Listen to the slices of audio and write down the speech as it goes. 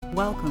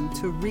Welcome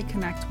to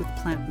Reconnect with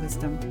Plant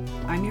Wisdom.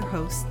 I'm your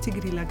host,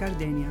 Tigrila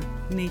Gardenia,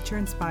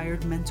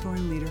 nature-inspired mentor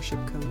and leadership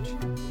coach.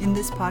 In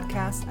this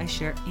podcast, I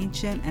share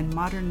ancient and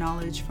modern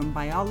knowledge from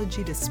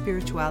biology to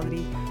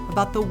spirituality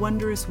about the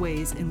wondrous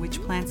ways in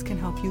which plants can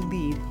help you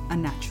lead a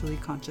naturally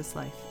conscious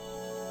life.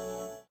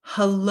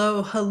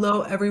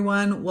 Hello,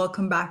 everyone.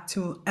 Welcome back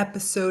to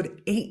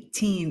episode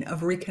 18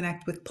 of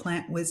Reconnect with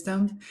Plant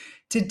Wisdom.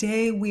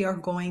 Today, we are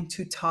going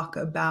to talk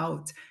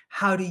about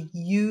how to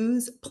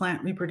use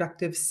plant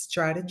reproductive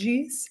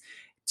strategies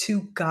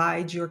to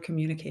guide your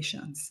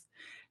communications.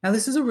 Now,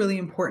 this is a really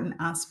important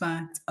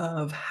aspect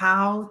of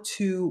how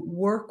to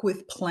work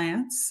with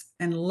plants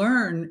and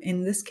learn,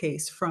 in this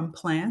case, from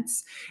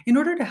plants in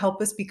order to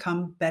help us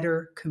become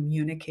better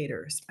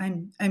communicators.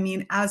 I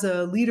mean, as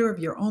a leader of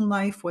your own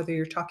life, whether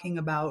you're talking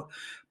about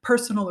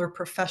personal or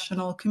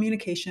professional,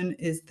 communication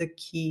is the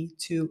key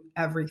to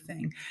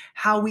everything.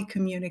 How we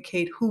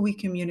communicate, who we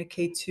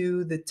communicate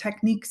to, the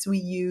techniques we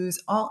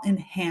use, all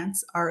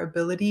enhance our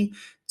ability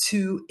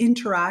to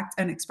interact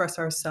and express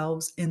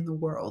ourselves in the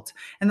world.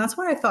 And that's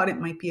why I thought it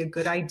might be a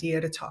good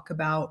idea to talk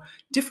about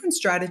different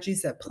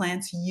strategies that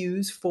plants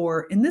use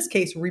for, in this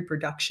case,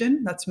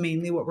 reproduction. That's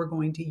mainly what we're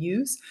going to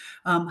use.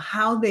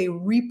 How they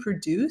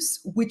reproduce,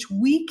 which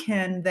we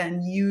can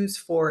then use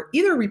for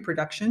either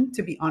reproduction,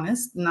 to be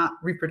honest, not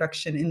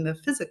reproduction in the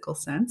physical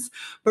sense,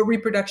 but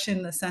reproduction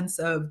in the sense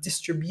of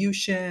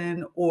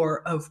distribution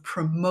or of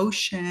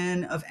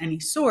promotion of any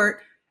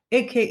sort,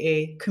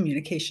 aka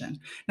communication.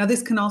 Now,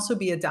 this can also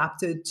be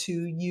adapted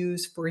to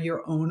use for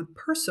your own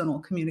personal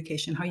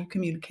communication, how you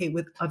communicate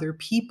with other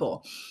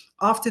people.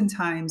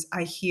 Oftentimes,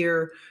 I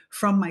hear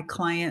from my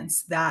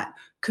clients that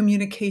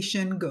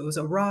communication goes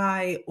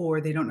awry, or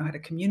they don't know how to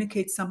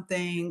communicate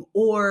something,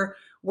 or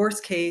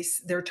worst case,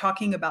 they're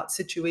talking about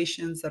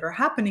situations that are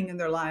happening in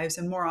their lives,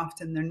 and more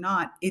often than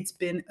not, it's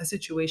been a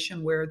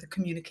situation where the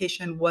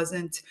communication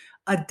wasn't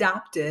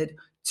adapted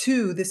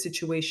to the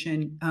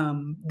situation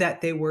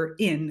that they were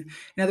in.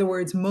 In other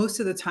words,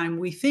 most of the time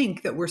we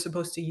think that we're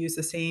supposed to use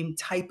the same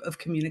type of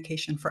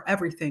communication for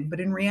everything. But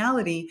in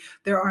reality,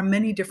 there are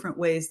many different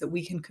ways that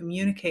we can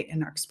communicate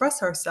and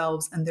express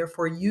ourselves and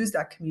therefore use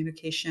that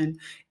communication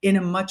in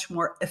a much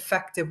more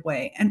effective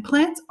way. And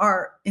plants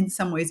are, in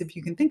some ways, if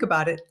you can think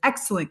about it,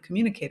 excellent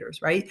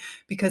communicators, right?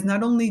 Because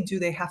not only do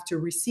they have to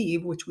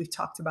receive, which we've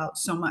talked about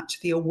so much,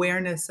 the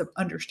awareness of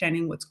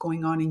understanding what's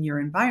going on in your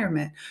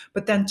environment,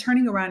 but then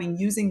turning around and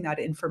using that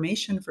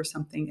information for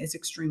something is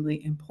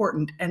extremely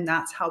important. And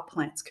that's how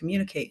plants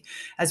communicate.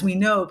 As we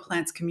know,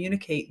 plants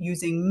communicate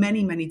using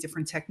many, many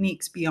different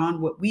techniques beyond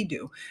what we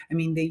do. I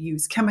mean, they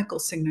use chemical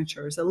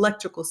signatures,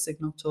 electrical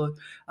signatures,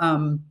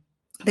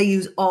 they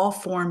use all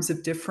forms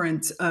of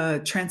different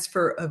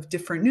transfer of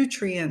different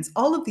nutrients.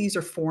 All of these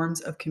are forms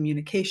of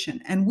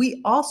communication. And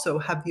we also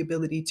have the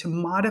ability to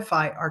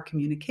modify our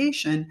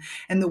communication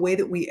and the way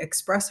that we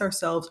express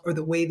ourselves or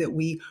the way that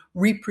we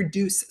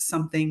reproduce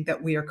something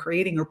that we are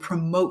creating or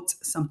promote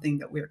something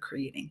that we are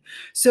creating.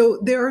 So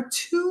there are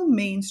two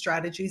main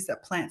strategies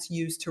that plants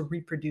use to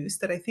reproduce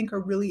that I think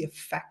are really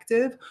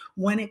effective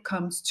when it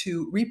comes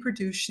to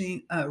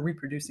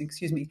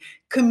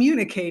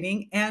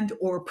communicating and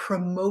or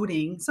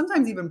promoting,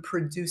 sometimes even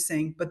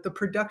producing, but the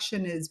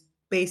production is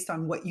based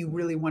on what you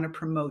really want to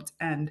promote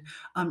and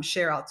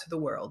share out to the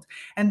world.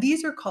 And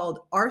these are called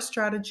R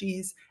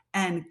strategies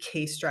and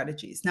K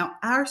strategies. Now,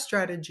 R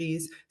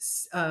strategies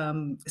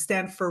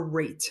stand for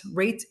rate.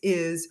 Rate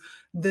is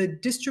the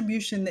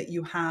distribution that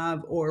you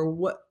have or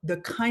what the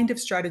kind of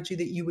strategy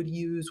that you would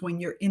use when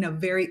you're in a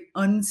very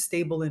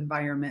unstable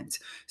environment.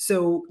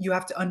 So you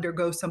have to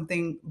undergo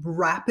something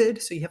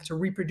rapid. So you have to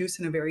reproduce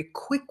in a very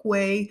quick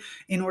way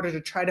in order to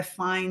try to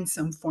find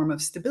some form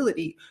of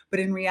stability.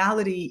 But in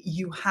reality,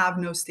 you have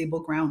no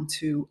stable ground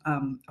to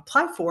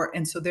apply for.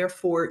 And so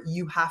therefore,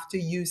 you have to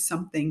use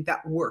something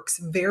that works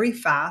very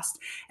fast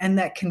and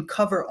that can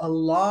cover a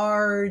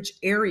large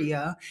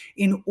area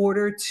in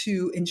order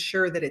to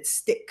ensure that it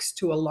sticks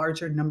to a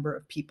larger number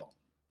of people.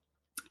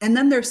 And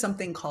then there's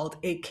something called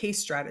a case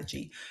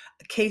strategy.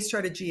 A case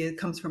strategy, it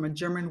comes from a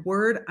German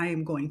word. I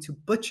am going to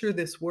butcher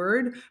this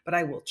word, but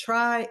I will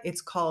try.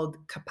 It's called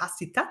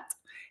Kapazität,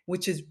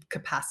 which is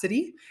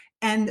capacity.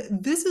 And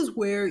this is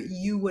where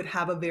you would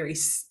have a very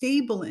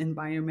stable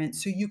environment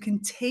so you can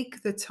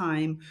take the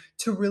time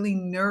to really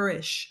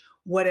nourish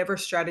whatever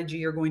strategy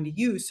you're going to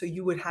use. So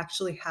you would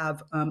actually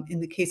have,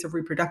 in the case of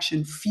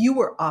reproduction,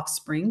 fewer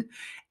offspring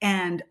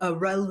and a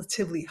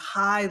relatively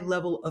high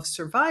level of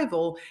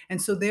survival.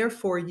 And so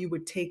therefore you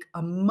would take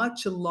a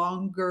much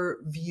longer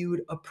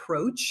viewed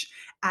approach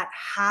at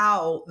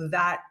how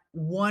that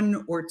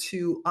one or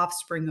two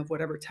offspring of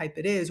whatever type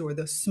it is, or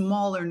the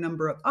smaller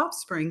number of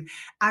offspring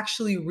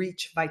actually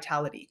reach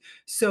vitality.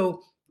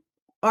 So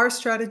our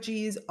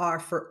strategies are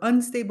for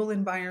unstable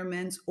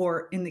environments,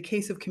 or in the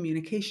case of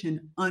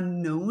communication,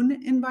 unknown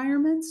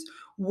environments,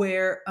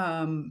 where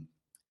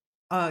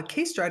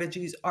case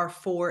strategies are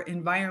for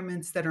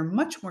environments that are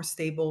much more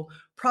stable,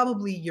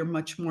 probably you're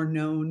much more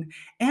known.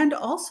 And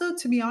also,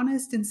 to be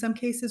honest, in some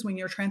cases, when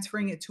you're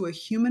transferring it to a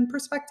human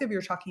perspective,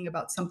 you're talking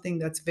about something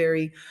that's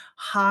very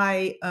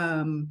high.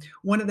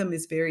 One of them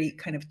is very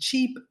kind of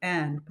cheap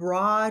and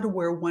broad,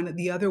 where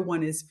the other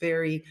one is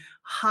very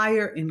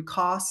higher in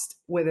cost,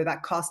 whether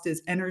that cost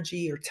is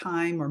energy or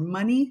time or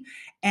money,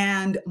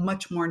 and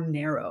much more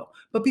narrow.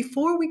 But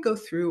before we go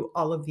through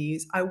all of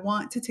these, I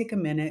want to take a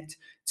minute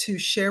to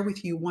share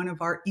with you one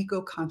of our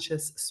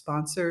eco-conscious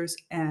sponsors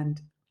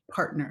and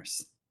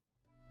partners.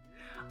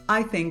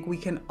 I think we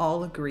can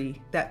all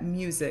agree that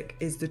music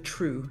is the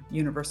true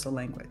universal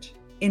language.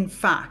 In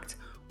fact,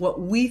 what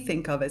we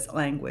think of as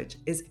language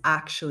is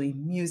actually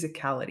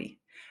musicality.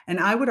 And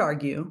I would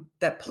argue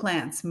that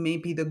plants may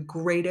be the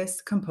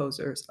greatest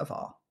composers of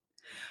all.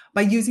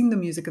 By using the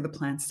music of the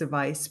plants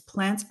device,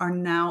 plants are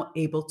now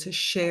able to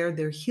share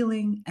their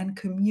healing and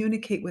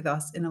communicate with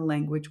us in a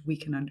language we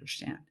can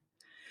understand.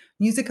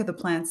 Music of the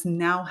Plants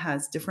now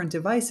has different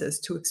devices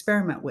to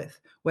experiment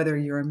with, whether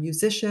you're a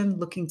musician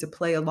looking to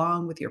play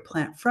along with your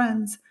plant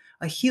friends,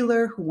 a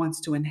healer who wants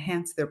to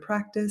enhance their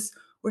practice,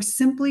 or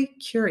simply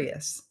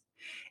curious.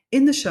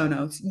 In the show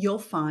notes, you'll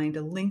find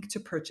a link to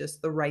purchase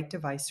the right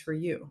device for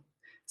you,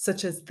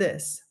 such as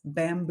this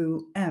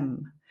Bamboo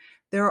M.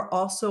 There are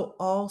also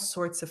all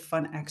sorts of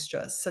fun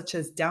extras, such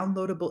as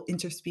downloadable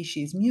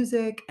interspecies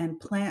music and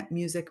plant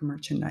music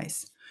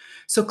merchandise.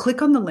 So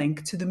click on the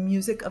link to the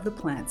music of the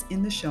plants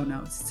in the show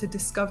notes to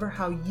discover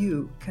how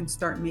you can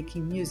start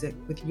making music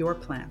with your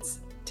plants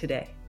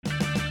today.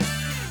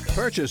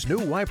 Purchase new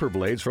wiper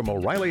blades from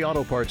O'Reilly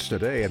Auto Parts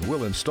today and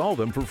we'll install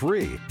them for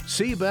free.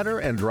 See better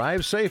and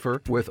drive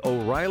safer with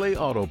O'Reilly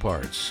Auto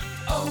Parts.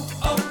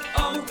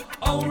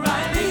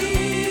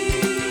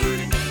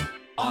 O'Reilly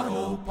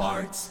Auto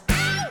Parts.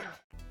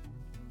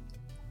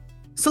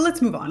 So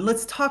let's move on.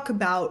 Let's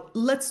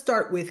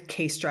start with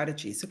case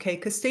strategies, okay?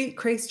 Because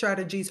case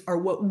strategies are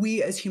what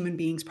we as human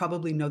beings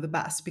probably know the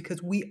best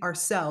because we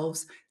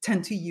ourselves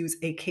tend to use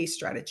a case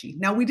strategy.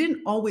 Now, we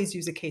didn't always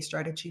use a case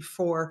strategy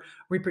for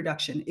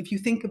reproduction. If you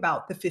think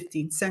about the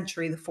 15th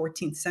century, the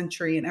 14th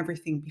century, and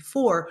everything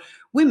before,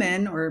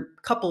 women or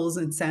couples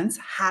in sense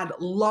had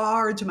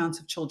large amounts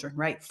of children,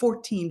 right?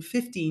 14,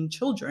 15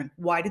 children.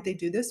 Why did they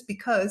do this?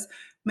 Because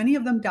many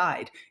of them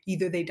died.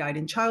 Either they died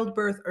in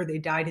childbirth or they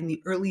died in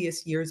the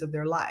earliest years of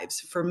their lives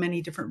for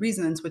many different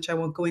reasons, which I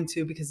won't go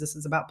into because this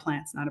is about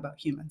plants, not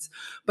about humans.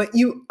 But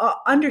you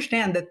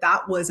understand that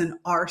that was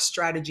our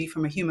strategy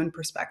from a human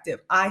perspective.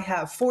 I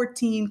have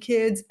 14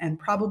 kids, and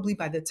probably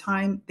by the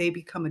time they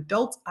become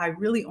adults, I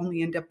really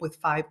only end up with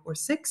 5 or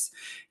 6,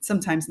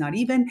 sometimes not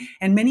even.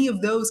 And many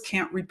of those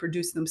can't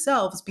reproduce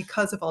themselves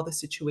because of all the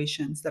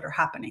situations that are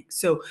happening.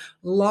 So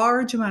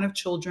large amount of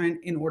children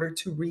in order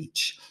to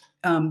reach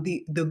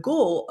the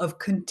goal of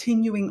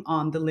continuing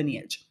on the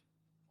lineage.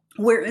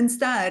 Where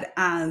instead,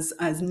 as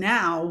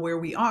now, where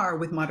we are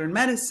with modern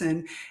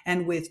medicine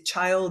and with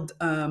childbirth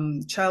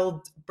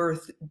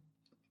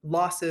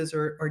losses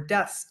or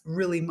deaths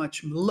really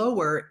much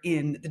lower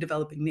in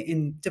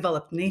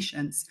developed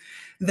nations,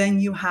 then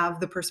you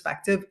have the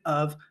perspective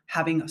of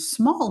having a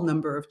small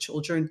number of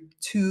children,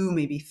 2,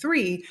 maybe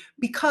 3,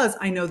 because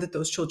I know that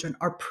those children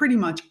are pretty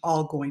much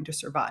all going to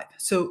survive.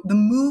 So the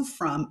move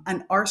from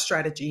an R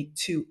strategy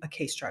to a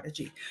K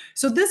strategy.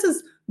 So this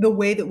is the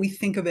way that we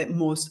think of it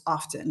most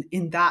often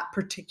in that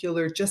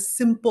particular just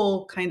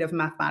simple kind of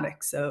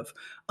mathematics of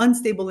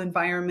unstable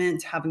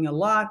environment having a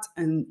lot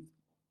and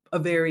a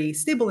very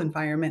stable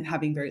environment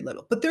having very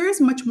little. But there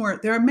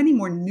are many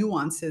more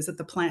nuances that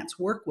the plants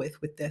work with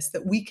this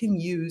that we can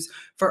use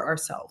for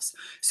ourselves.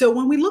 So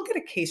when we look at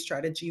a case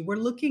strategy, we're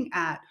looking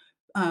at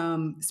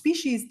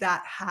species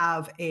that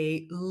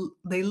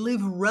they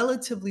live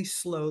relatively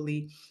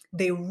slowly,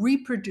 they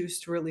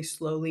reproduce really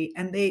slowly,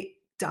 and they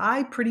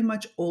die pretty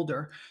much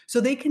older.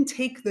 So they can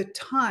take the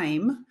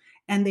time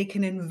and they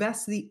can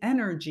invest the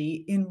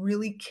energy in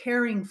really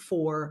caring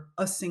for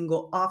a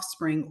single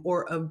offspring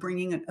or of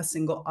bringing a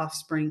single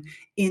offspring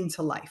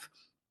into life.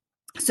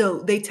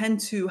 So they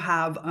tend to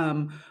have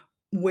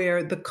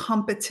where the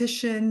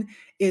competition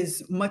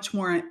is much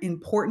more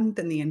important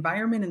than the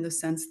environment in the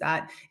sense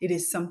that it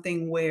is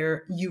something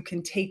where you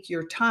can take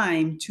your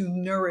time to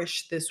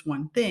nourish this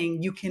one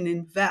thing. You can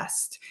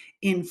invest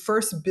in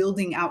first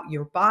building out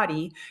your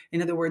body.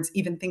 In other words,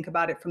 even think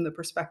about it from the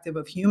perspective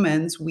of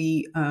humans.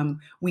 We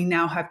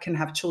now can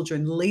have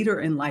children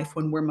later in life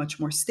when we're much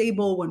more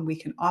stable, when we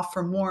can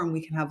offer more and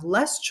we can have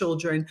less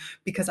children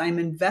because I'm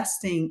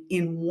investing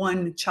in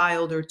one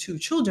child or 2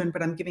 children,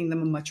 but I'm giving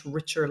them a much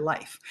richer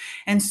life.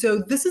 And so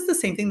this is the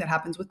same thing that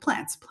happens with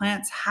plants.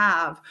 Plants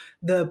have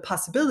the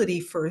possibility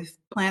for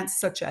plants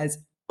such as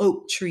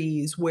oak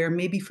trees, where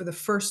maybe for the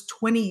first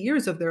 20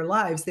 years of their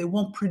lives, they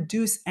won't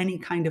produce any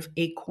kind of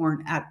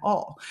acorn at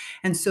all.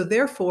 And so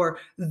therefore,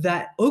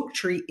 that oak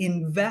tree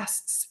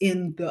invests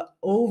in the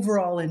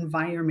overall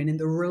environment, in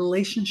the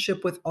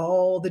relationship with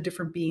all the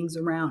different beings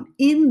around,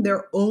 in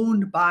their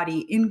own body,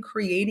 in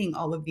creating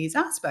all of these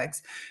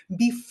aspects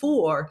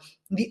before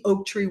the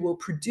oak tree will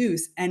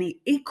produce any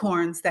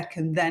acorns that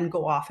can then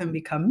go off and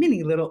become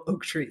mini little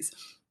oak trees.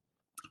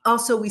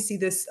 Also, we see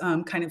this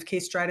kind of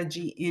case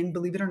strategy in,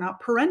 believe it or not,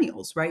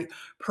 perennials, right?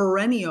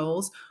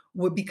 Perennials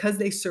would, because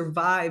they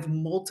survive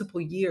multiple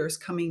years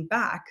coming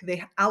back,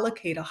 they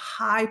allocate a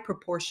high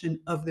proportion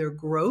of their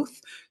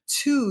growth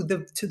to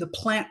the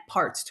plant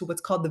parts, to what's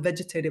called the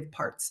vegetative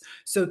parts.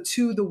 So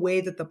to the way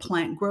that the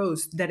plant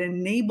grows, that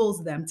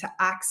enables them to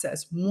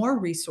access more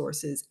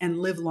resources and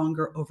live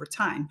longer over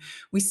time.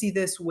 We see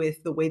this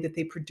with the way that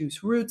they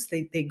produce roots.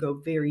 They go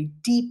very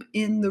deep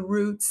in the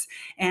roots,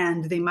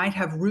 and they might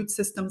have root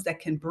systems that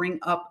can bring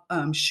up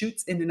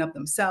shoots in and of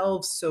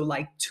themselves. So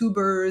like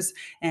tubers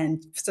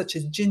and such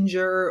as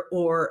ginger,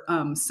 or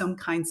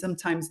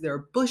sometimes they're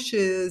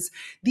bushes.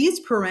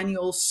 These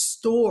perennials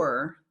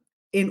store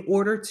in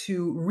order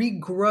to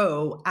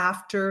regrow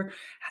after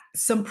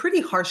some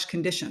pretty harsh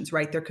conditions,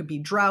 right? There could be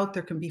drought,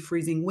 there can be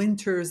freezing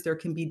winters, there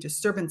can be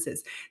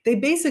disturbances. They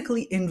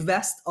basically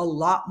invest a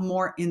lot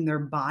more in their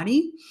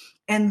body,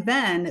 and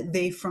then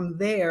from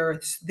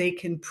there, they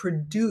can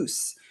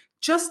produce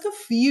just a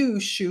few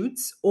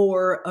shoots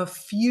or a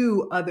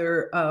few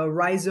other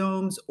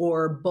rhizomes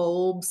or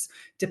bulbs,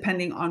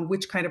 depending on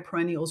which kind of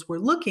perennials we're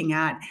looking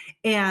at,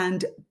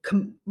 and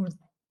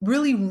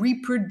really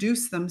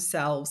reproduce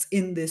themselves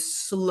in this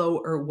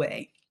slower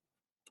way.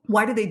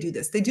 Why do they do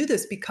this? They do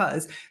this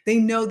because they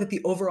know that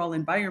the overall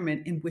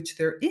environment in which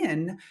they're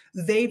in,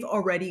 they've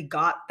already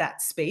got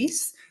that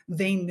space.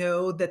 They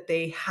know that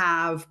they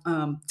have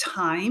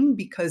time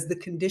because the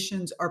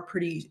conditions are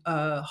pretty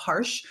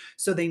harsh.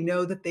 So they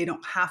know that they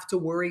don't have to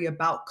worry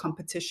about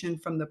competition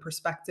from the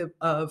perspective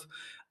of,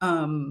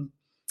 um,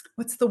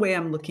 what's the way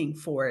I'm looking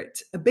for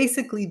it?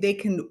 Basically, they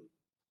can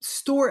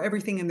store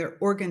everything in their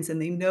organs,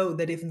 and they know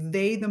that if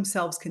they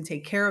themselves can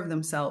take care of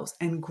themselves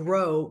and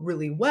grow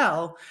really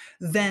well,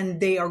 then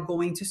they are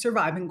going to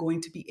survive and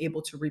going to be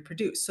able to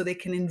reproduce. So they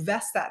can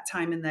invest that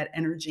time and that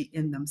energy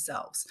in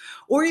themselves.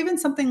 Or even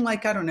something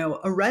like, I don't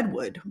know, a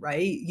redwood,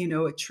 right?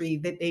 A tree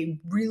that they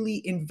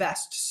really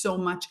invest so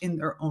much in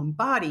their own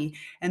body,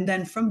 and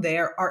then from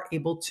there are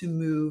able to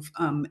move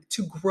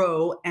to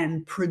grow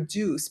and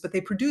produce. But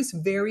they produce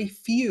very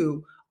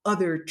few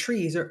other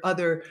trees or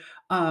other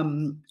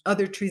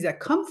trees that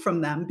come from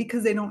them,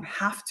 because they don't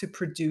have to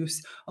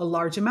produce a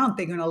large amount.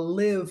 They're going to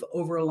live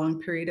over a long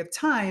period of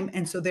time.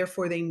 And so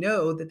therefore they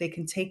know that they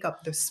can take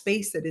up the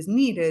space that is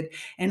needed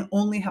and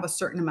only have a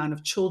certain amount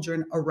of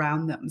children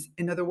around them.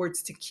 In other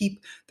words, to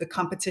keep the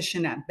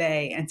competition at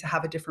bay and to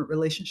have a different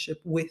relationship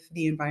with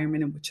the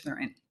environment in which they're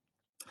in.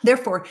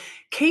 Therefore,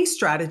 case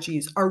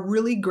strategies are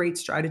really great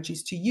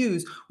strategies to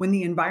use when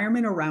the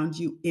environment around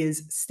you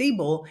is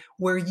stable,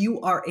 where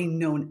you are a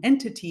known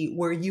entity,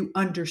 where you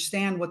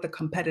understand what the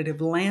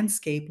competitive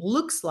landscape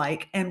looks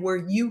like, and where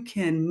you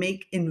can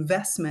make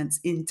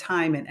investments in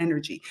time and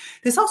energy.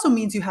 This also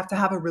means you have to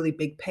have a really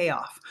big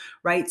payoff,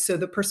 right? So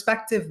the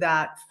perspective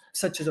that,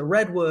 such as a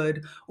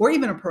redwood or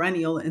even a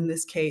perennial in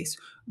this case,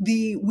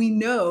 we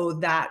know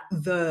that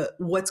the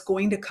what's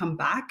going to come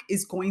back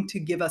is going to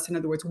give us, in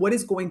other words, what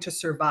is going to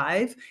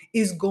survive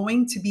is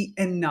going to be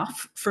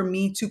enough for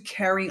me to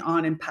carry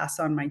on and pass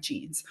on my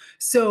genes.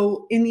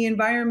 So in the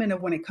environment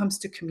of, when it comes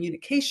to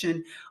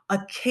communication,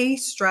 a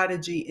case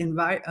strategy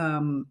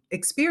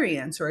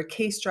experience, or a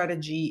case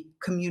strategy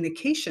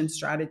communication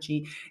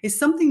strategy, is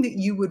something that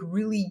you would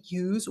really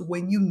use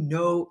when you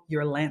know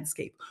your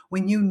landscape,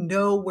 when you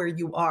know where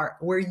you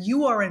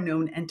are a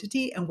known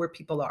entity and where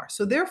people are.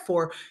 So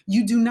therefore,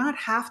 you do not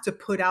have to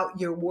put out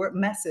your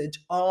message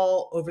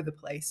all over the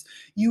place.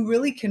 You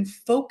really can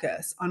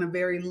focus on a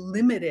very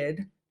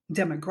limited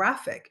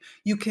demographic.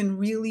 You can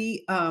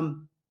really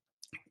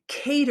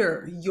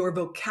cater your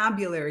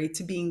vocabulary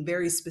to being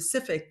very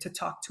specific to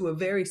talk to a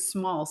very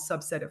small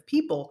subset of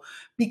people,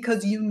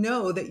 because you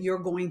know that you're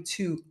going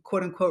to,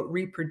 quote unquote,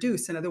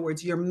 reproduce. In other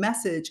words, your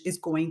message is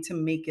going to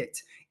make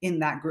it in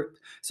that group.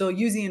 So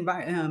use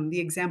the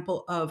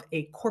example of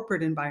a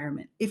corporate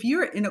environment. If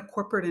you're in a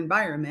corporate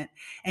environment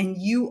and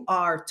you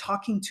are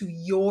talking to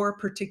your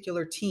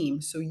particular team,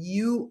 so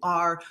you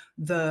are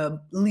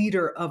the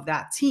leader of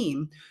that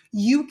team,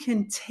 you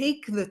can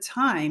take the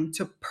time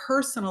to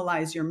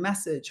personalize your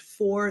message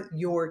for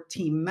your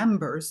team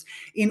members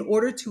in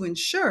order to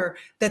ensure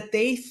that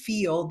they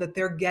feel that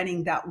they're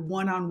getting that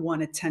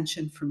one-on-one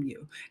attention from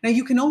you. Now,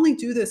 you can only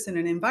do this in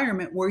an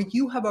environment where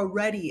you have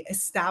already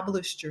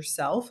established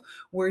yourself,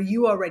 where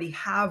you already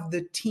have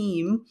the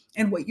team,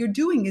 and what you're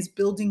doing is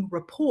building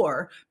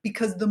rapport,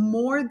 because the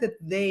more that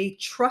they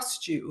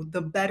trust you,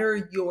 the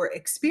better your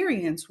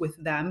experience with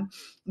them,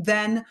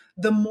 then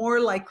the more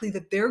likely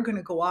that they're going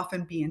to go off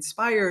and be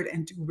inspired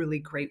and do really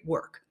great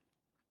work.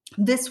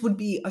 This would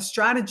be a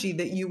strategy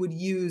that you would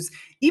use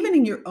even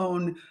in your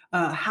own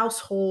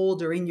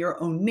household or in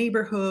your own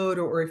neighborhood,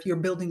 or if you're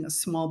building a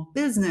small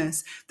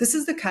business. This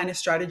is the kind of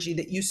strategy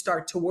that you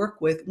start to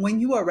work with when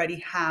you already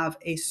have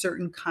a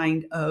certain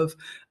kind of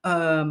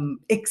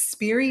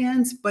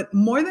experience, but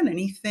more than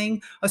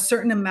anything, a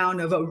certain amount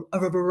of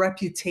a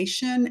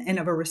reputation and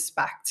of a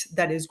respect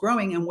that is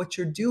growing. And what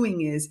you're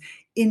doing is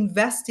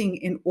investing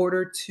in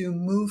order to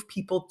move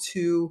people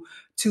to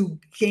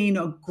gain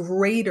a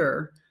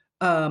greater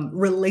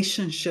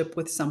relationship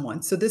with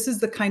someone. So, this is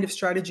the kind of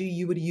strategy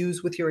you would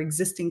use with your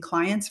existing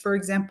clients, for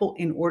example,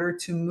 in order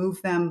to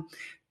move them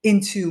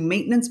into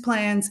maintenance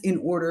plans, in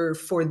order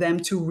for them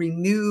to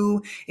renew,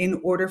 in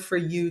order for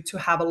you to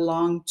have a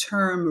long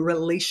term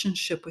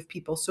relationship with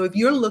people. So, if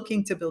you're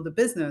looking to build a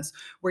business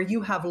where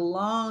you have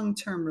long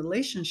term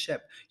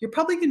relationship, you're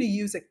probably going to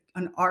use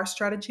an R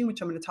strategy,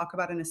 which I'm going to talk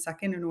about in a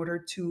second, in order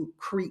to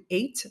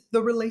create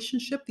the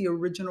relationship, the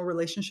original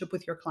relationship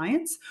with your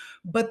clients.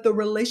 But the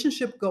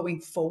relationship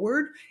going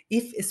forward,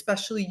 if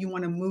especially you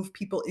want to move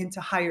people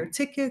into higher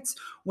tickets,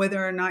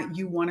 whether or not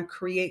you want to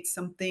create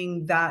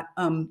something that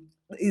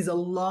is a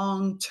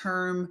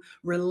long-term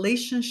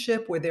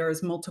relationship where there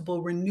is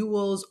multiple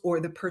renewals or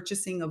the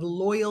purchasing of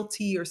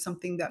loyalty or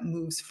something that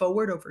moves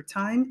forward over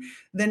time,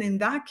 then in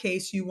that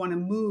case, you want to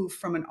move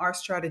from an R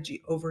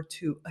strategy over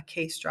to a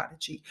K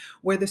strategy,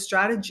 where the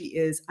strategy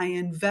is I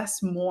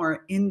invest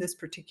more in this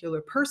particular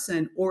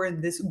person or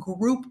in this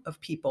group of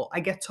people.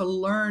 I get to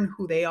learn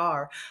who they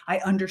are. I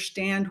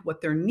understand what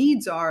their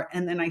needs are,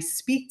 and then I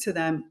speak to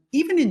them,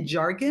 even in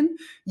jargon,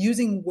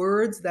 using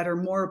words that are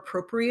more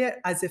appropriate,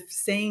 as if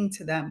saying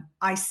to them,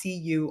 I see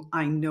you,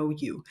 I know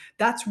you.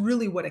 That's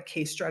really what a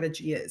case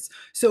strategy is.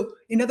 So,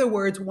 in other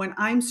words, when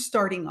I'm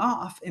starting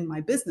off in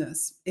my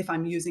business, if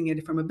I'm using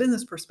it from a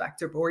business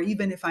perspective, or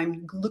even if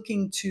I'm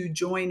looking to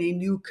join a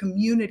new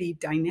community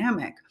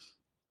dynamic,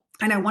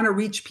 and I want to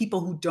reach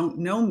people who don't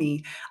know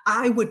me,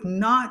 I would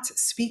not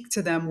speak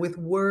to them with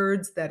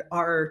words that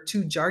are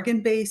too jargon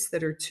based,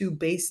 that are too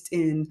based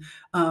in,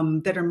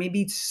 that are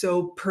maybe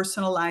so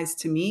personalized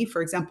to me.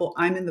 For example,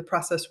 I'm in the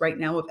process right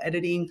now of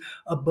editing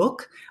a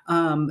book.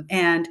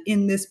 And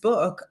in this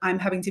book, I'm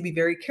having to be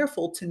very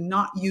careful to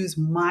not use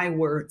my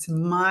words,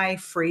 my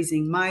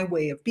phrasing, my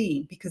way of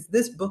being, because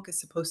this book is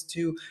supposed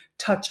to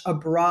touch a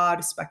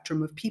broad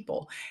spectrum of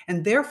people.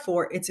 And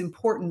therefore, it's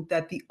important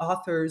that the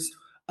authors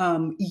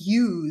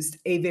used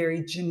a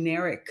very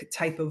generic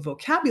type of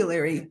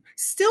vocabulary,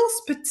 still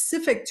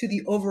specific to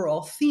the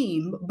overall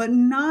theme, but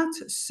not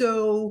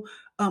so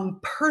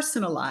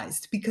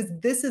personalized, because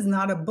this is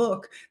not a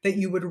book that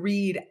you would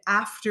read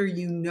after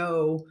you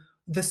know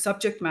the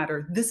subject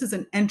matter. This is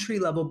an entry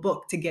level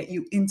book to get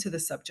you into the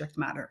subject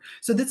matter.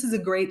 So this is a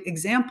great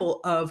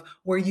example of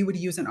where you would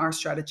use an R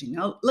strategy.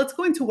 Now, let's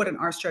go into what an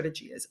R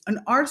strategy is.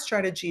 An R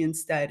strategy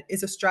instead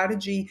is a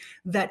strategy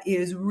that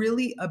is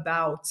really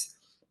about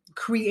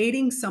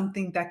creating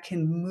something that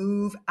can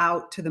move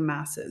out to the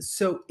masses.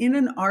 So in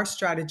an R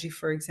strategy,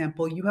 for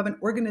example, you have an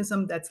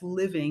organism that's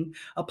living,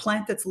 a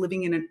plant that's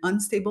living in an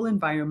unstable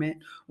environment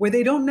where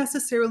they don't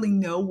necessarily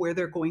know where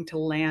they're going to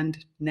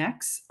land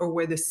next or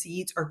where the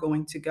seeds are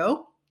going to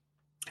go.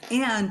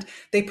 And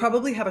they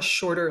probably have a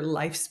shorter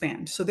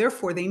lifespan. So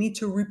therefore, they need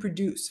to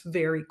reproduce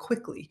very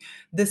quickly.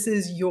 This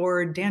is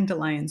your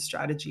dandelion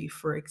strategy,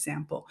 for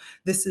example.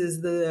 This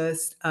is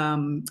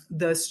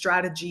the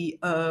strategy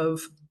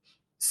of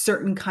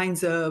certain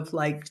kinds of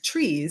like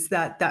trees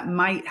that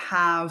might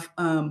have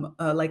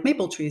like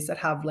maple trees that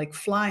have like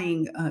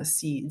flying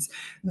seeds.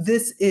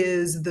 This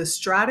is the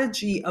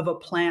strategy of a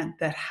plant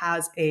that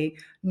has a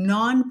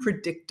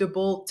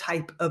non-predictable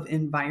type of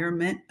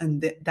environment,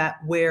 and that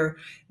where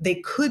they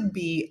could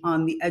be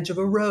on the edge of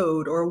a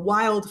road, or a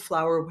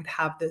wildflower would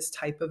have this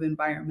type of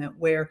environment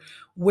where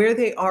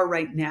they are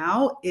right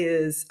now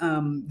is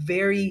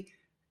very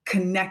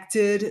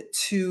connected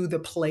to the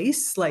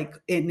place, like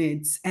in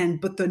its, and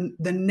but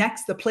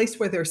the place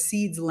where their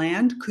seeds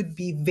land could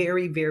be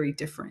very, very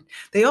different.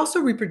 They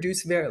also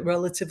reproduce very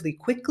relatively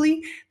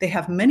quickly. They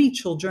have many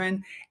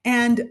children,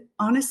 and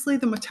honestly,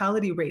 the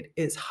mortality rate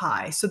is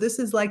high. So this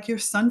is like your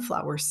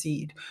sunflower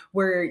seed,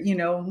 where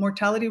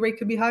mortality rate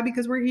could be high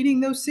because we're eating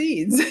those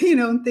seeds,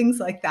 and things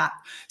like that.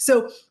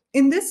 So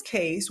in this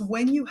case,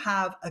 when you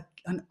have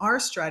an R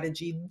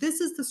strategy,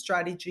 this is the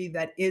strategy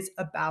that is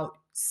about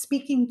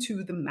speaking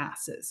to the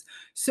masses.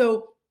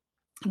 So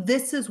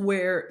this is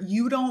where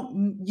you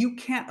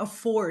can't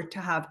afford to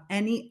have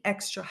any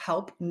extra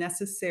help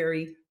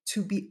necessary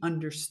to be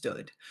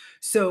understood.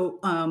 So,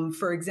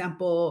 for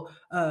example,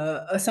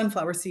 a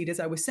sunflower seed, as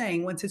I was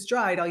saying, once it's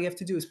dried, all you have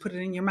to do is put it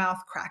in your mouth,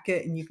 crack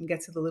it, and you can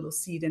get to the little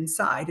seed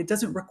inside. It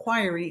doesn't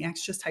require any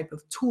extra type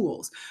of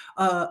tools.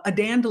 A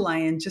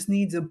dandelion just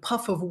needs a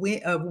puff of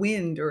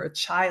wind, or a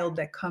child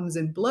that comes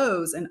and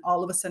blows, and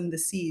all of a sudden the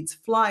seeds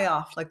fly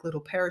off like little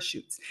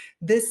parachutes.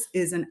 This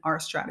is an R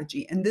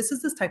strategy. And this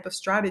is this type of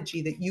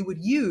strategy that you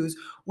would use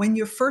when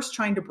you're first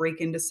trying to break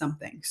into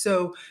something.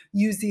 So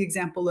use the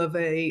example of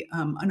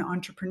an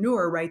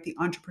entrepreneur, right? The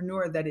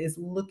entrepreneur that is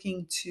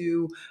looking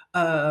to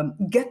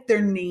get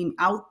their name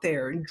out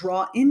there and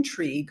draw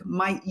intrigue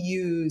might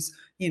use,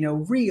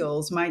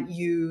 reels, might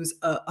use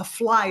a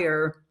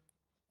flyer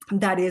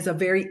that is a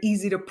very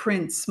easy to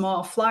print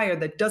small flyer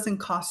that doesn't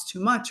cost too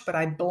much, but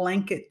I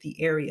blanket the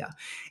area.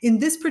 In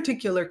this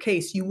particular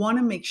case, you want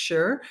to make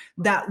sure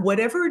that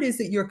whatever it is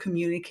that you're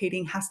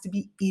communicating has to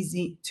be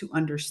easy to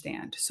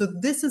understand. So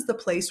this is the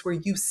place where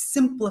you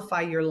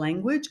simplify your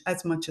language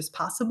as much as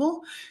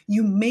possible.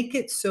 You make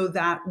it so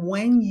that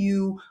when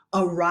you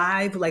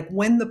arrive, like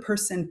when the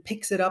person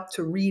picks it up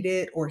to read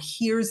it or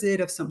hears it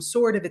of some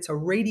sort, if it's a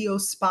radio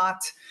spot,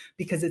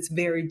 because it's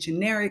very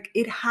generic,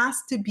 it has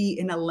to be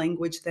in a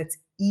language that's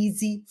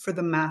easy for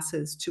the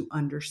masses to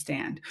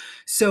understand.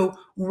 So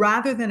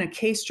rather than a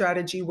case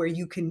strategy where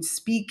you can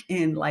speak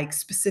in like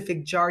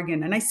specific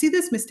jargon, and I see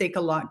this mistake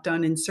a lot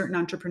done in certain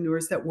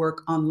entrepreneurs that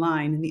work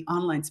online in the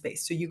online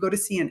space. So you go to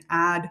see an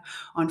ad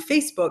on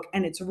Facebook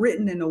and it's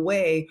written in a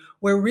way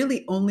where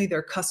really only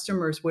their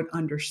customers would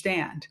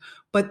understand.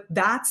 But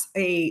that's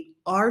a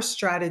our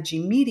strategy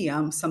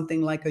medium,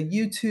 something like a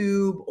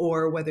YouTube,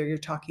 or whether you're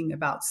talking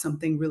about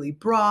something really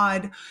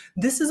broad.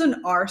 This is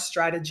an R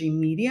strategy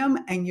medium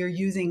and you're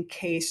using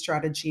K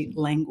strategy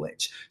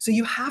language. So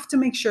you have to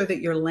make sure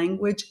that your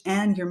language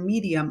and your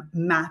medium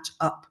match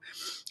up.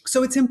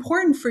 So it's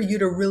important for you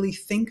to really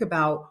think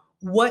about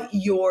what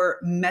your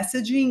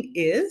messaging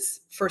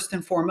is, first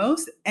and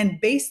foremost, and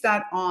base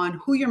that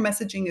on who your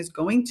messaging is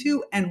going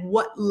to and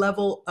what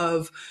level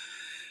of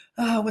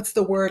what's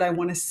the word I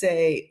want to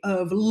say,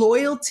 of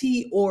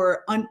loyalty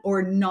or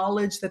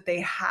knowledge that they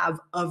have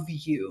of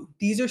you.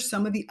 These are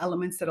some of the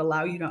elements that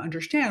allow you to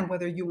understand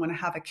whether you want to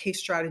have a case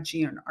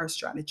strategy or an R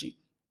strategy.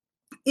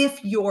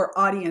 If your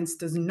audience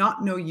does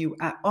not know you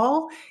at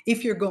all,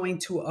 if you're going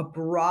to a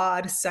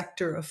broad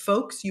sector of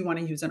folks, you want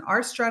to use an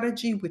R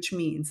strategy, which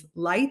means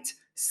light,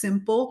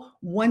 simple.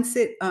 Once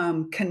it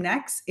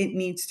connects, it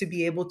needs to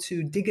be able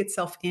to dig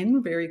itself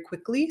in very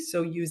quickly.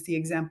 So use the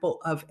example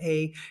of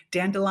a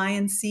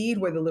dandelion seed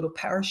where the little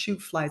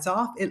parachute flies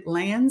off, it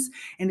lands,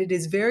 and it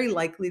is very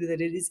likely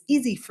that it is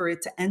easy for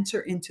it to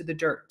enter into the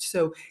dirt.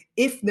 So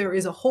if there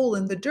is a hole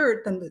in the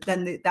dirt,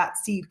 then that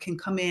seed can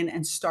come in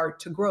and start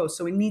to grow.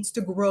 So it needs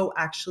to grow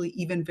actually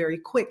even very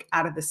quick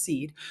out of the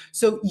seed.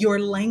 So your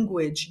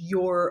language,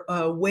 your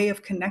way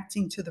of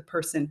connecting to the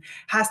person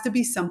has to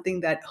be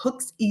something that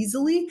hooks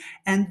easily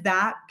and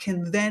that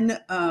can then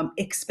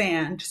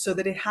expand so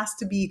that it has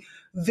to be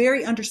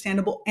very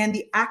understandable. And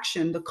the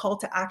action, the call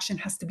to action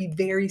has to be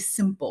very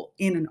simple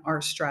in an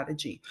R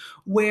strategy.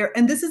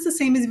 And this is the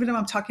same as even if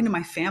I'm talking to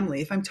my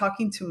family, if I'm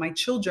talking to my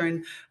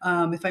children,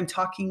 if I'm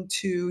talking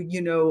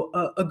to,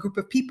 a group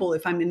of people,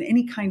 if I'm in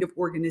any kind of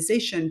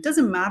organization, it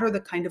doesn't matter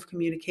the kind of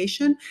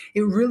communication.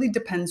 It really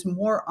depends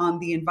more on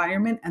the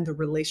environment and the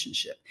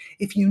relationship.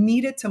 If you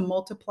need it to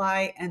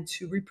multiply and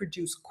to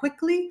reproduce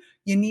quickly,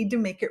 you need to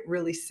make it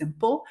really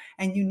simple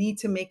and you need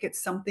to make it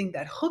something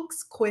that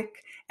hooks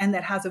quick and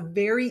that has a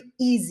very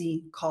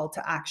easy call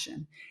to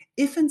action.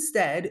 If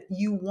instead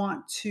you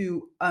want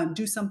to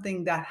do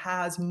something that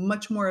has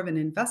much more of an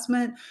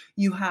investment,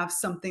 you have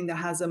something that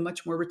has a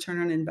much more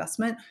return on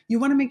investment, you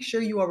want to make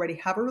sure you already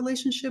have a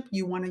relationship.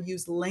 You want to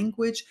use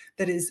language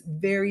that is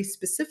very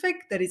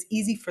specific, that is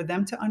easy for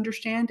them to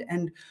understand,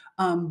 and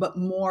but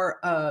more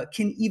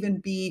can even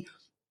be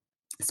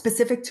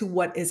specific to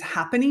what is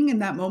happening in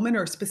that moment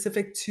or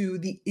specific to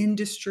the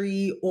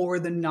industry or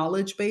the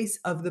knowledge base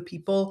of the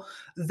people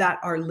that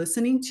are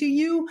listening to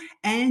you.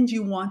 And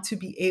you want to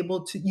be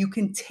able to, you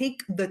can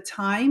take the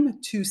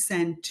time to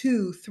send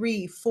 2,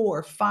 3,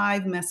 4,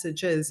 5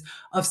 messages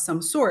of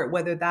some sort,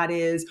 whether that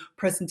is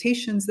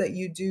presentations that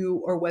you do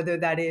or whether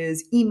that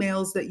is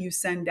emails that you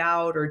send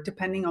out, or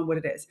depending on what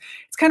it is.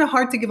 It's kind of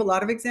hard to give a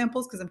lot of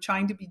examples because I'm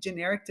trying to be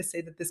generic to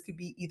say that this could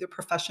be either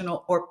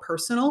professional or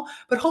personal,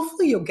 but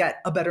hopefully you'll get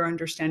a better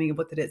understanding of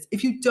what that is.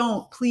 If you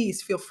don't,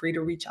 please feel free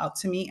to reach out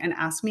to me and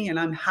ask me, and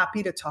I'm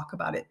happy to talk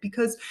about it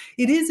because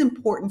it is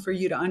important for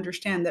you to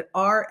understand that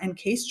R and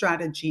K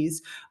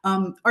strategies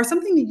are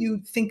something that you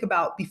think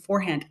about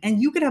beforehand.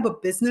 And you could have a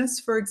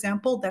business, for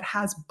example, that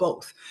has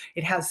both.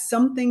 It has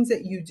some things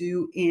that you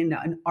do in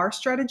an R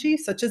strategy,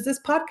 such as this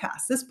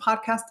podcast. This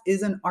podcast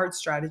is an art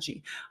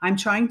strategy. I'm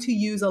trying to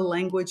use a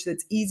language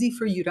that's easy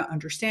for you to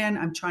understand.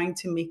 I'm trying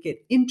to make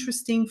it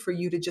interesting for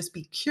you to just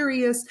be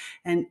curious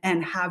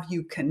and have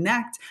you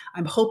connect.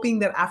 I'm hoping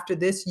that after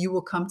this, you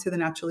will come to the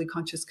Naturally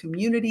Conscious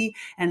community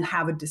and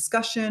have a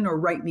discussion or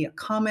write me a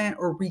comment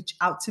or reach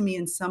out to me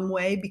in some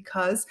way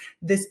because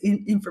this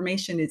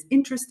information is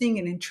interesting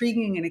and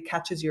intriguing and it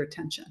catches your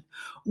attention.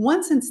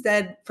 Once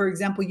instead, for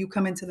example, you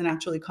come into the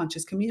Naturally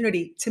Conscious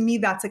community, to me,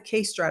 that's a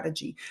case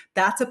strategy.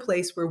 That's a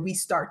place where we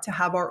start to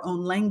have our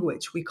own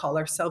language. We call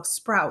ourselves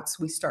sprouts.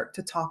 We start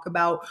to talk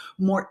about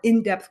more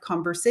in-depth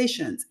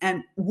conversations.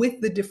 And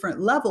with the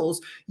different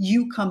levels,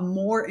 you come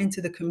more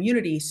into the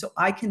community. So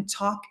I can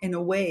talk in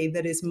a way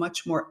that is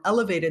much more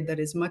elevated, that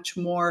is much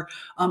more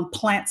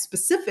plant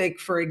specific,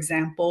 for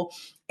example.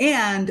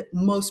 And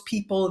most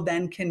people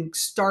then can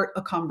start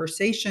a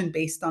conversation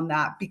based on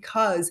that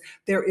because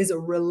there is a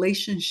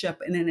relationship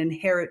and an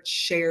inherent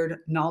shared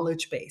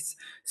knowledge base.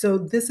 So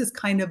this is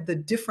kind of the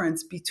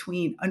difference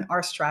between an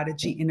R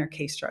strategy and a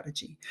K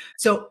strategy.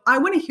 So I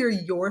want to hear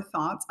your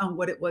thoughts on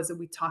what it was that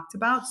we talked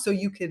about. So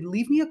you could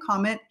leave me a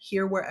comment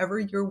here wherever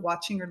you're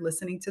watching or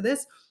listening to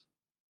this.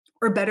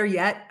 Or better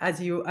yet, I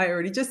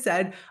already just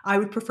said, I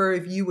would prefer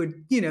if you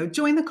would,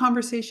 join the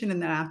conversation in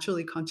the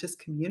Naturally Conscious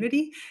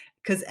community.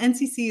 because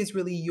NCC is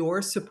really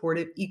your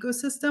supportive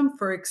ecosystem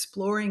for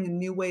exploring a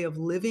new way of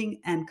living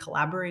and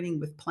collaborating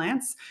with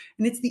plants.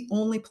 And it's the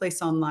only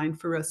place online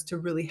for us to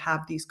really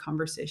have these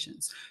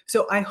conversations.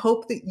 So I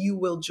hope that you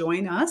will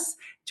join us,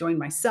 join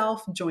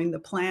myself, join the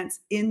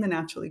plants in the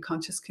Naturally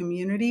Conscious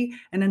community.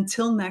 And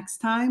until next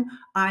time,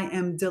 I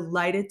am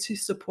delighted to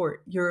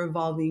support your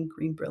evolving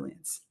green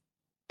brilliance.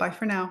 Bye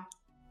for now.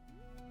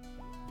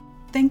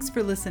 Thanks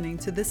for listening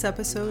to this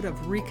episode of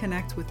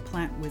Reconnect with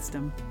Plant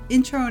Wisdom.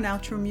 Intro and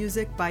outro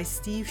music by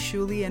Steve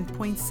Shuley and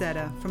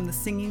Poinsettia from The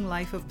Singing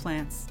Life of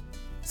Plants.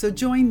 So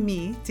join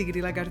me,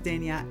 Tigrila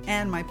Gardenia,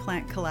 and my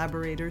plant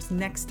collaborators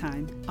next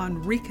time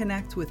on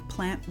Reconnect with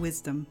Plant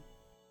Wisdom.